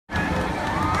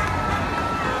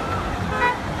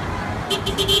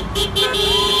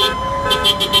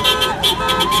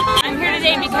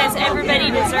because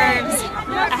everybody deserves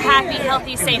a happy,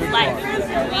 healthy, safe life.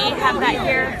 We have that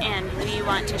here and we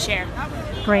want to share.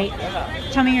 Great.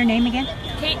 Tell me your name again.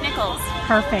 Kate Nichols.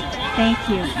 Perfect. Thank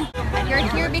you. You're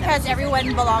here because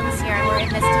everyone belongs here and we're in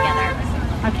this together.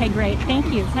 Okay, great.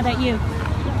 Thank you. How about you?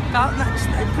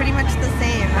 Pretty much the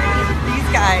same. I mean, these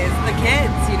guys, the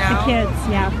kids, you know? The kids,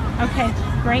 yeah. Okay,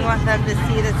 great. We want them to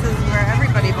see this is where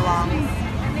everybody belongs.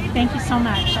 Thank you so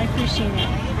much. I appreciate it.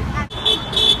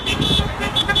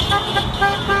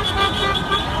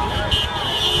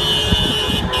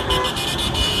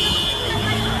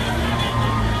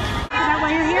 Is that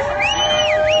why you're here?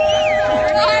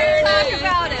 We're not here to talk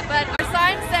about it, but our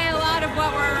signs say a lot of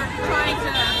what we're trying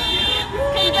to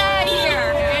convey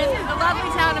here in the lovely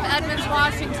town of Edmonds,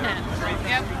 Washington.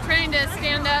 Yep, trying to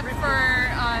stand up for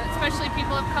especially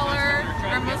people of color,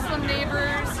 our Muslim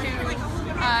neighbors who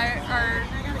are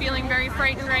feeling very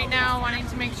frightened right now, wanting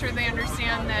to make sure they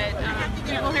understand that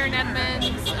people here in Edmonds,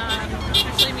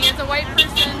 especially me as a white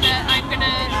person, that I'm going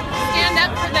to stand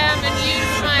up for them and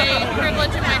use my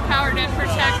privilege and my power to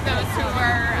protect those who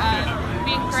are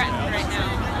being threatened right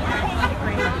now. Thank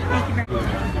you very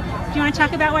much. Do you want to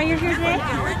talk about why you're here today?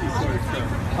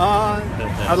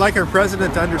 I'd like our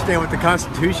president to understand what the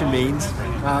Constitution means.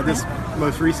 This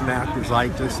most recent act is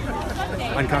like just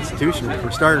unconstitutional for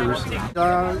starters.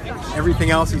 Everything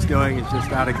else he's doing is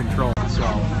just out of control. So,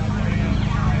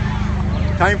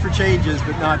 time for changes,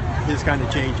 but not his kind of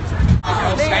changes.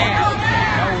 No stand,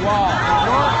 no wall.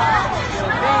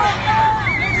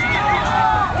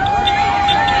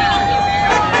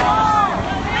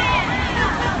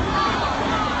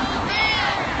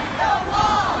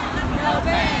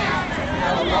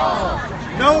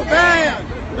 No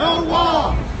ban, no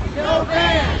wall. No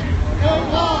ban, no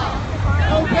wall.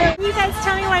 No ban. Can you guys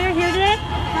tell me why you're here today?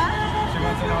 She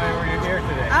wants to know why we're here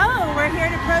today. Oh, we're here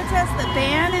to protest the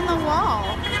ban and the wall.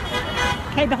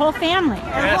 Okay, the whole family.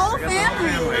 The whole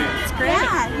family. It's great.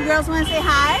 Yeah, you girls want to say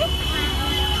hi?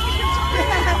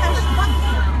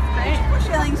 We're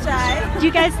feeling shy. Do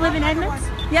you guys live in Edmonds?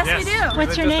 Yes, we do.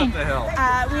 What's your name?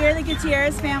 We are the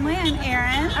Gutierrez family. I'm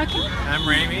Erin. Okay. I'm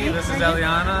Ramey, this is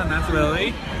Eliana, and that's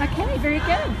Lily. Okay, very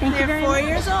good. Thank you They're very 4 much.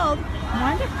 years old.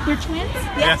 Wonderful. You're twins?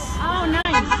 Yes. Oh, nice.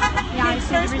 Yeah, I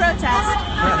see First everything. protest.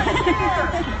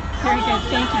 Very good.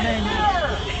 Thank you very much.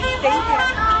 Thank you.